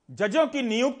जजों की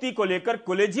नियुक्ति को लेकर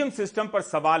कॉलेजियम सिस्टम पर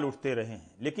सवाल उठते रहे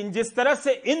हैं, लेकिन जिस तरह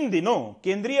से इन दिनों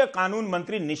केंद्रीय कानून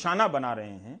मंत्री निशाना बना रहे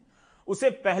हैं, उसे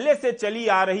पहले से चली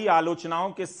आ रही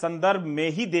आलोचनाओं के संदर्भ में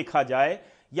ही देखा जाए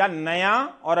या नया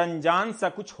और अनजान सा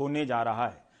कुछ होने जा रहा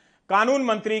है। कानून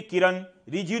मंत्री किरण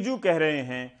रिजिजू कह रहे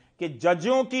हैं कि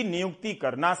जजों की नियुक्ति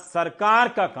करना सरकार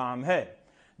का काम है।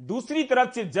 दूसरी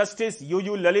तरफ चीफ जस्टिस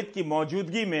यूयू ललित की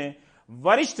मौजूदगी में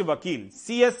वरिष्ठ वकील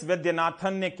सीएस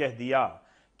वैद्यनाथन ने कह दिया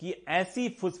कि ऐसी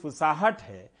फुसफुसाहट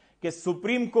है कि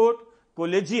सुप्रीम कोर्ट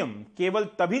कॉलेजियम केवल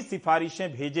तभी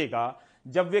सिफारिशें भेजेगा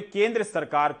जब वे केंद्र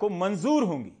सरकार को मंजूर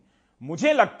होंगी।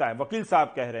 मुझे लगता है, वकील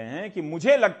साहब कह रहे हैं कि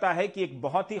मुझे लगता है कि एक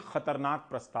बहुत ही खतरनाक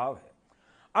प्रस्ताव है।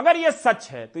 अगर यह सच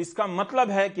है तो इसका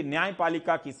मतलब है कि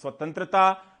न्यायपालिका की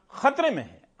स्वतंत्रता खतरे में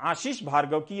है। आशीष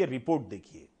भार्गव की यह रिपोर्ट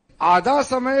देखिए। आधा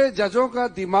समय जजों का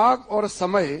दिमाग और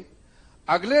समय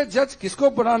अगले जज किसको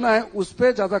बनाना है उस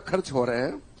पे ज्यादा खर्च हो रहे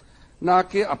हैं, ना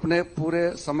कि अपने पूरे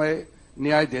समय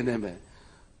न्याय देने में।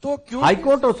 तो क्यों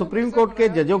हाईकोर्ट और सुप्रीम कोर्ट के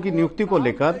जजों की नियुक्ति को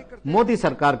लेकर मोदी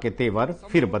सरकार के तेवर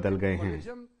फिर बदल गए हैं।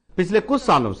 पिछले कुछ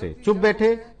सालों से चुप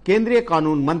बैठे केंद्रीय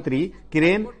कानून मंत्री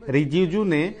किरेन रिजिजू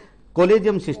ने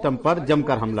कॉलेजियम सिस्टम पर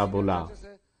जमकर हमला बोला।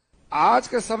 आज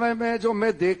के समय में जो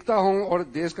मैं देखता हूं और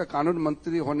देश का कानून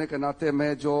मंत्री होने के नाते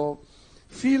मैं जो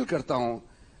फील करता हूं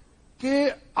कि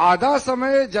आधा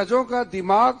समय जजों का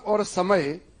दिमाग और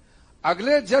समय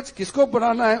अगले जज किसको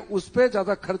बनाना है उस पे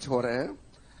ज्यादा खर्च हो रहे हैं,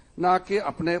 ना कि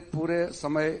अपने पूरे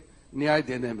समय न्याय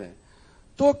देने में।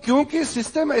 तो क्योंकि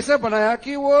सिस्टम ऐसे बनाया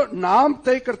कि वो नाम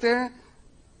तय करते हैं,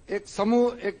 एक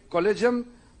समूह, एक कॉलेजियम,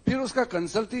 फिर उसका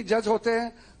कंसल्टी जज होते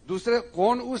हैं, दूसरे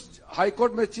कौन उस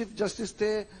हाईकोर्ट में चीफ जस्टिस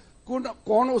थे,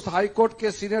 कौन उस हाईकोर्ट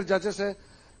के सीनियर जजेस है।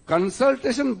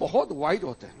 कंसल्टेशन बहुत वाइड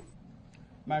होते हैं।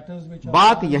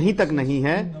 बात यहीं तक नहीं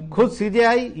है, खुद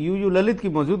सीजेआई यूयू ललित की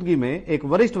मौजूदगी में एक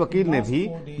वरिष्ठ वकील ने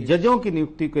भी जजों की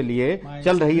नियुक्ति के लिए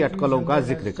चल रही अटकलों का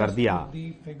जिक्र कर दिया।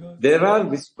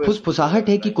 फुसफुसाहट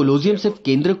है कि कॉलेजियम सिर्फ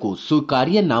केंद्र को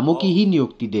स्वीकार्य नामों की ही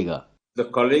नियुक्ति देगा।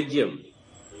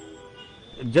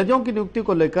 जजों की नियुक्ति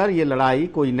को लेकर ये लड़ाई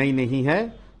कोई नई नहीं है।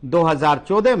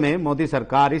 2014 में मोदी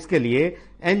सरकार इसके लिए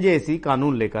एनजेसी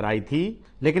कानून लेकर आई थी,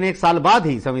 लेकिन एक साल बाद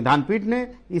ही संविधान पीठ ने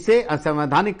इसे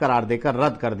असंवैधानिक करार देकर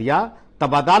रद्द कर दिया।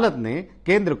 तब अदालत ने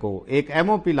केंद्र को एक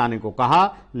एमओपी लाने को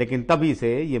कहा, लेकिन तभी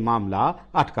से ये मामला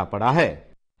अटका पड़ा है।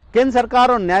 केंद्र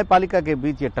सरकार और न्यायपालिका के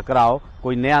बीच ये टकराव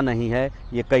कोई नया नहीं है,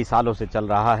 ये कई सालों से चल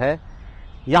रहा है।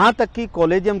 यहां तक कि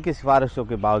कॉलेजियम की सिफारिशों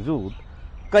के बावजूद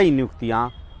कई नियुक्तियां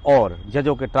और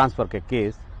जजों के ट्रांसफर के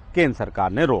केस केंद्र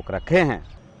सरकार ने रोक रखे हैं।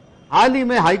 हाल ही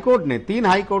में हाईकोर्ट ने 3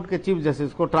 हाईकोर्ट के चीफ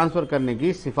जस्टिस को ट्रांसफर करने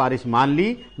की सिफारिश मान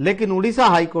ली, लेकिन उड़ीसा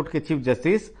हाईकोर्ट के चीफ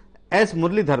जस्टिस एस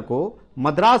मुरलीधर को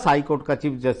मद्रास हाईकोर्ट का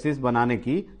चीफ जस्टिस बनाने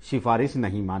की सिफारिश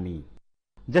नहीं मानी।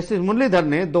 जस्टिस मुरलीधर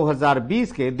ने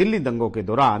 2020 के दिल्ली दंगों के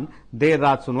दौरान देर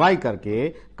रात सुनवाई करके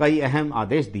कई अहम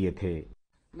आदेश दिए थे।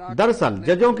 दरअसल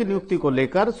जजों की नियुक्ति को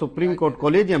लेकर सुप्रीम कोर्ट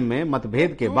कॉलेजियम में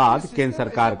मतभेद के बाद केंद्र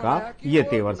सरकार का ये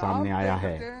तेवर सामने आया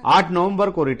है। 8 नवंबर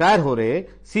को रिटायर हो रहे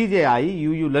सीजेआई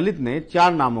यूयू ललित ने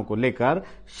 4 नामों को लेकर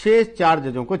शेष 4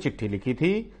 जजों को चिट्ठी लिखी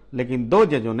थी, लेकिन 2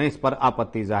 जजों ने इस पर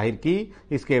आपत्ति जाहिर की।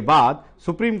 इसके बाद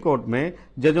सुप्रीम कोर्ट में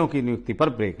जजों की नियुक्ति पर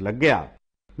ब्रेक लग गया।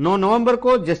 9 नवंबर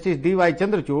को जस्टिस डीवाई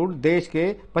चंद्रचूड़ देश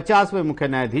के 50वें मुख्य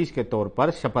न्यायाधीश के तौर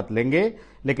पर शपथ लेंगे,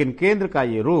 लेकिन केंद्र का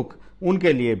ये रुख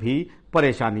उनके लिए भी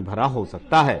परेशानी भरा हो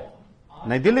सकता है।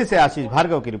 नई दिल्ली से आशीष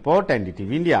भार्गव की रिपोर्ट,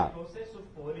 एनडीटीवी इंडिया।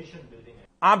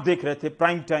 आप देख रहे थे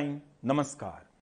प्राइम टाइम। नमस्कार।